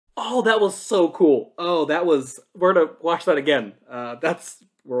Oh, that was so cool. Oh, that was, we're gonna watch that again.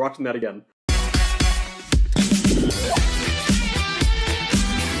 We're watching that again.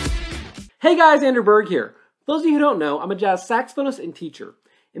 Hey guys, Andrew Berg here. For those of you who don't know, I'm a jazz saxophonist and teacher.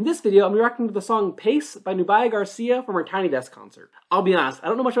 In this video, I'm reacting to the song Pace by NUBYA GARCIA from her Tiny Desk concert. I'll be honest, I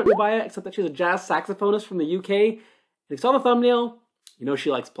don't know much about NUBYA except that she's a jazz saxophonist from the UK. And if you saw the thumbnail, you know she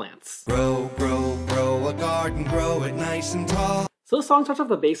likes plants. Grow, grow, grow a garden, grow it nice and tall. So this song starts off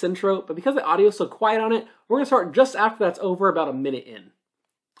with a bass intro, but because the audio is so quiet on it, we're going to start just after that's over, about a minute in.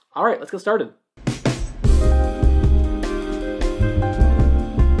 Alright, let's get started.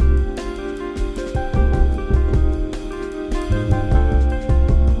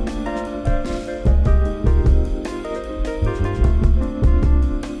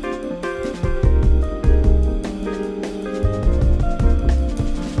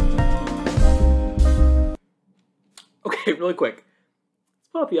 Okay, really quick.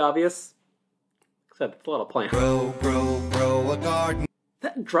 Let's put up the obvious. Except it's a lot of plants. Grow, grow, grow a garden.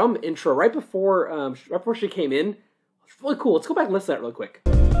 That drum intro right before she came in was really cool. Let's go back and listen to that really quick.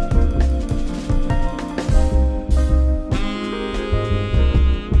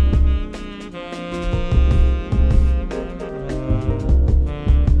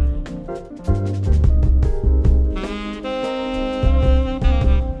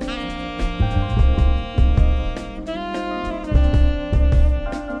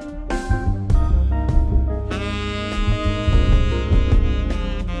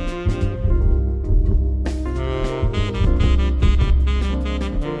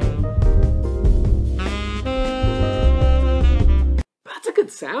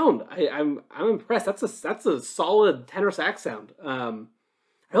 Sound. I'm impressed. That's a solid tenor sax sound. I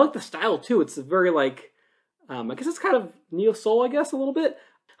like the style too. It's very like I guess it's kind of neo soul, I guess, a little bit.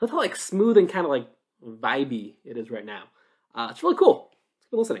 I love how like smooth and kind of like vibey it is right now. It's really cool. Let's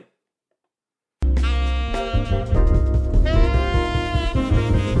keep listening.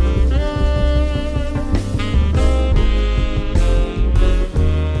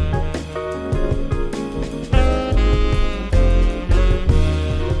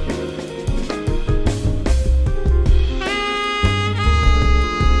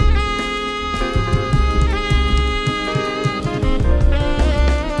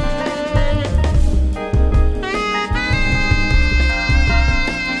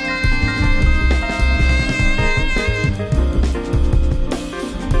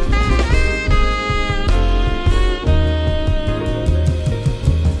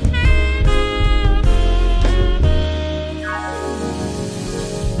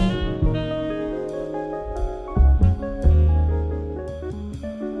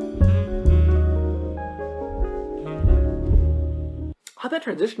 I like that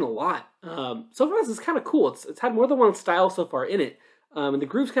transition a lot. So far this is kind of cool. It's had more than one style so far in it, and the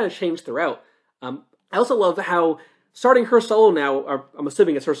grooves kind of changed throughout. I also love how starting her solo now, or I'm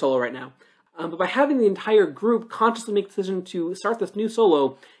assuming it's her solo right now, but by having the entire group consciously make the decision to start this new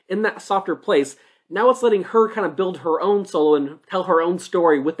solo in that softer place, now it's letting her kind of build her own solo and tell her own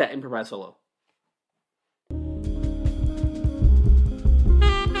story with that improvised solo.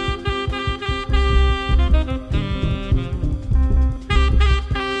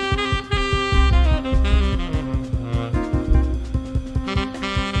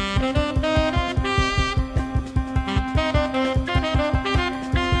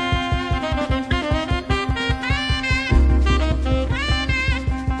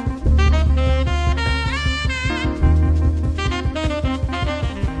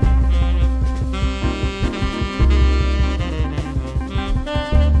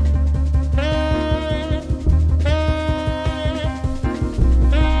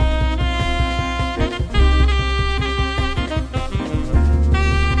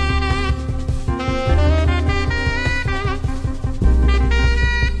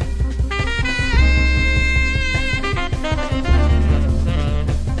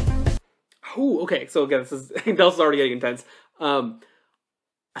 Okay, so again, this is already getting intense. I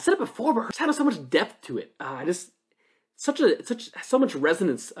said it before, but hers had so much depth to it. So much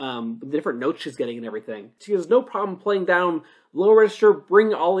resonance with the different notes she's getting and everything. She has no problem playing down low register,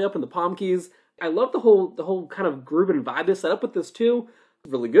 bringing it all the way up in the palm keys. I love the whole kind of groove and vibe they set up with this too.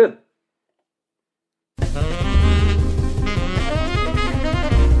 It's really good.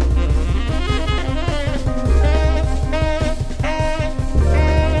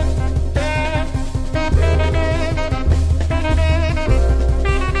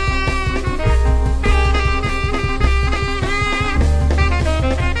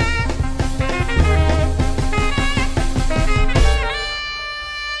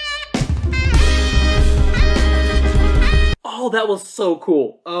 Oh, that was so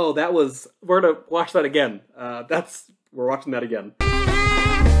cool. Oh, that was, we're gonna watch that again. We're watching that again.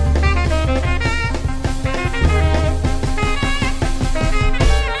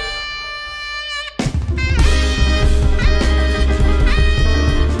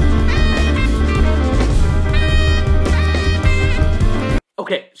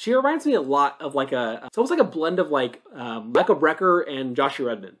 Okay, she reminds me a lot of like it's almost like a blend of like Michael Brecker and Joshua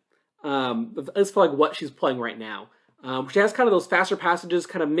Redman. It's for like what she's playing right now. She has kind of those faster passages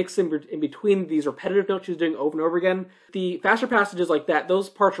kind of mixed in between these repetitive notes she's doing over and over again. The faster passages like that, those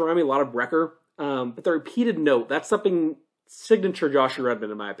parts remind me a lot of Brecker. But the repeated note, that's something signature Joshua Redman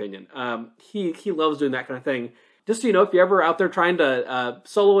in my opinion. He loves doing that kind of thing. Just so you know, if you're ever out there trying to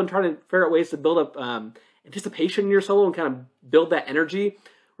solo and trying to figure out ways to build up anticipation in your solo and kind of build that energy,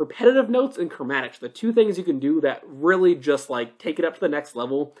 repetitive notes and chromatics, the two things you can do that really just like take it up to the next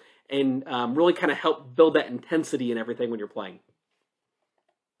level and really kind of help build that intensity and everything when you're playing.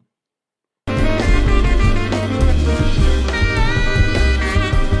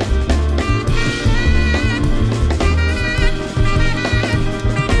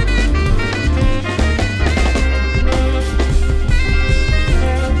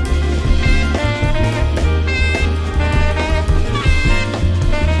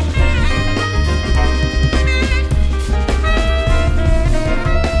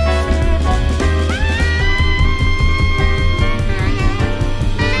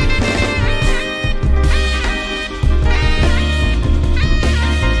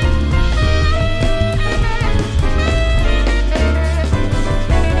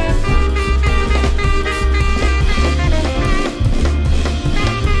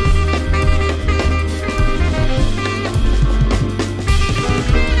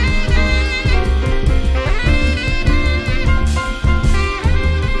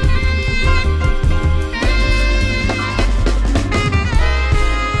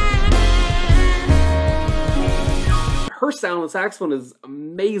 Her sound on the saxophone is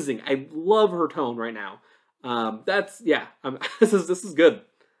amazing. I love her tone right now. This is good.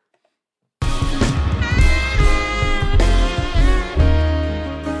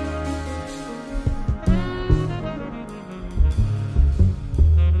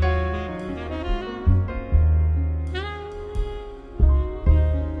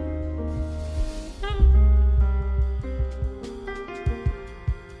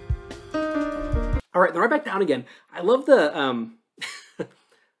 All right, then right back down again. I love the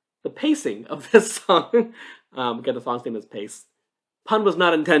the pacing of this song. Again, the song's name is Pace. Pun was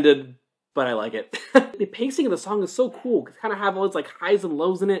not intended, but I like it. The pacing of the song is so cool. It's kind of have all these like highs and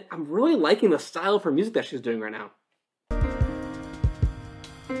lows in it. I'm really liking the style of her music that she's doing right now.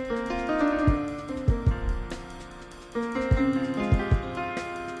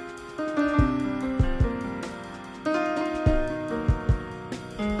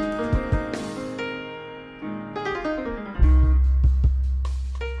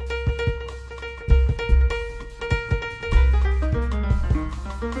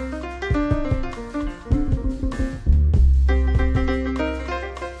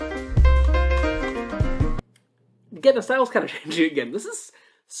 Again, the style's kind of changing again. This is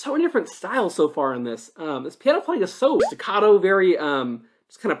so many different styles so far in this. This piano playing is so staccato, very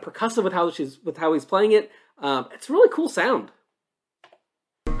just kind of percussive with how he's playing it. It's a really cool sound.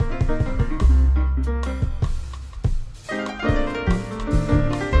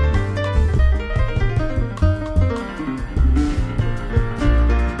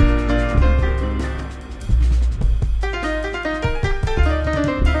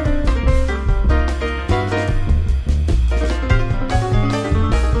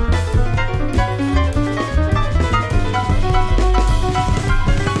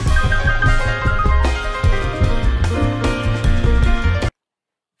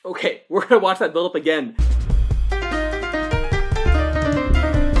 Okay, we're gonna watch that build up again.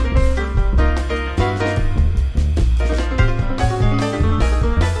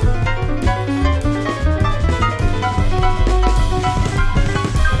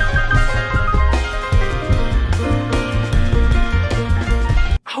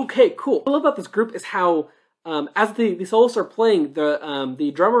 Okay, cool. What I love about this group is how as the soloists are playing,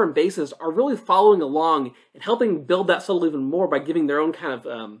 the drummer and bassist are really following along and helping build that solo even more by giving their own kind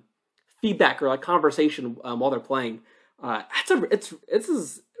of feedback or like conversation while they're playing. This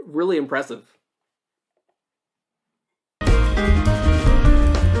is really impressive.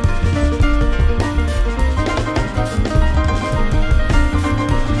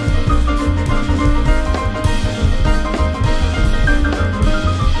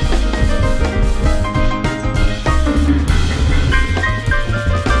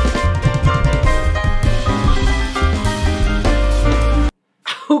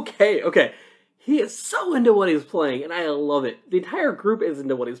 Okay. He is so into what he's playing, and I love it. The entire group is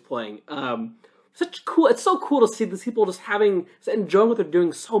into what he's playing. It's so cool to see these people just enjoying what they're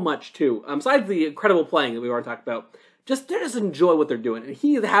doing so much too. Besides the incredible playing that we already talked about, they just enjoy what they're doing, and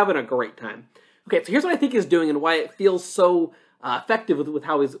he's having a great time. Okay, so here's what I think he's doing and why it feels so effective with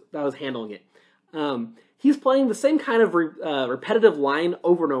how he's handling it. He's playing the same kind of repetitive line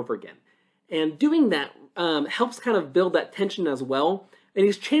over and over again, and doing that helps kind of build that tension as well. And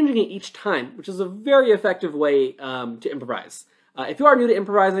he's changing it each time, which is a very effective way to improvise. If you are new to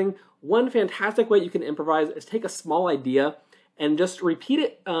improvising, one fantastic way you can improvise is take a small idea and just repeat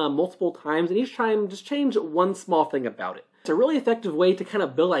it multiple times, and each time just change one small thing about it. It's a really effective way to kind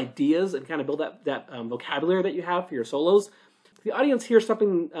of build ideas and kind of build that vocabulary that you have for your solos. If the audience hears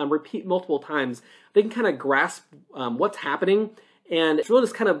something repeat multiple times, they can kind of grasp what's happening, and it's really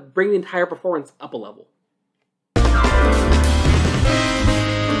just kind of bring the entire performance up a level.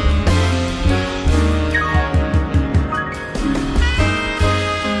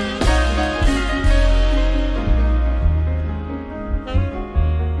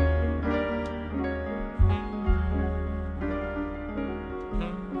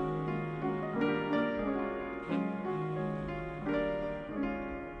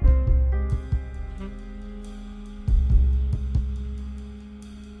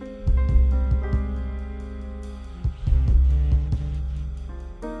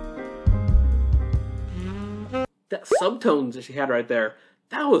 That subtones that she had right there,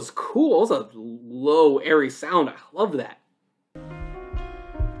 that was cool. It was a low, airy sound. I love that.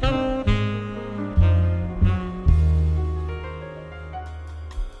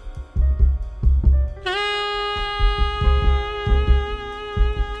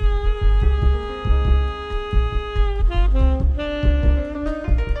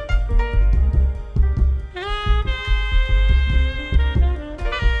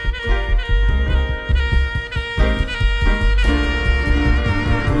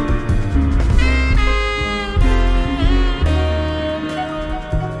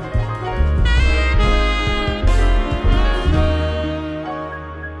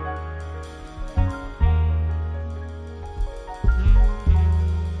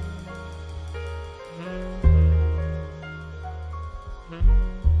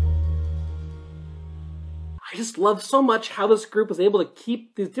 I just love so much how this group was able to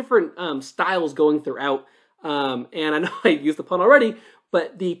keep these different styles going throughout. And I know I used the pun already,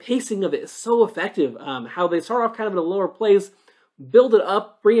 but the pacing of it is so effective. How they start off kind of in a lower place, build it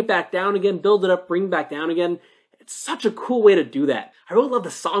up, bring it back down again, build it up, bring it back down again. It's such a cool way to do that. I really love the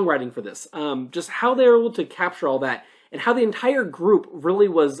songwriting for this. Just how they were able to capture all that, and how the entire group really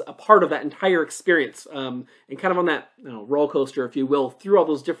was a part of that entire experience, and kind of on that roller coaster, if you will, through all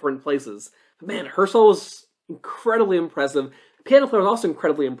those different places. But man, her solo was incredibly impressive. The piano player was also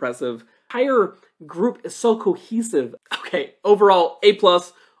incredibly impressive. The entire group is so cohesive. Okay, overall, A+,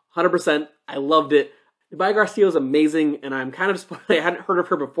 100%. I loved it. NUBYA GARCIA is amazing, and I'm kind of disappointed I hadn't heard of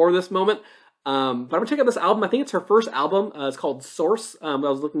her before this moment. But I'm going to check out this album. I think it's her first album. It's called Source. I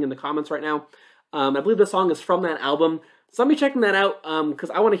was looking in the comments right now. I believe the song is from that album. So I'll be checking that out because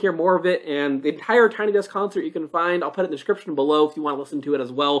I want to hear more of it. And the entire Tiny Desk concert you can find, I'll put it in the description below if you want to listen to it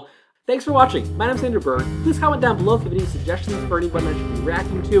as well. Thanks for watching. My name's Berg. Please comment down below if you have any suggestions for anyone I should be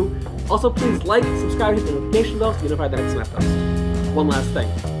reacting to. Also, please like, subscribe, hit the notification bell to be notified the next time I post. One last thing.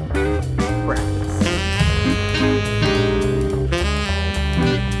 Practice.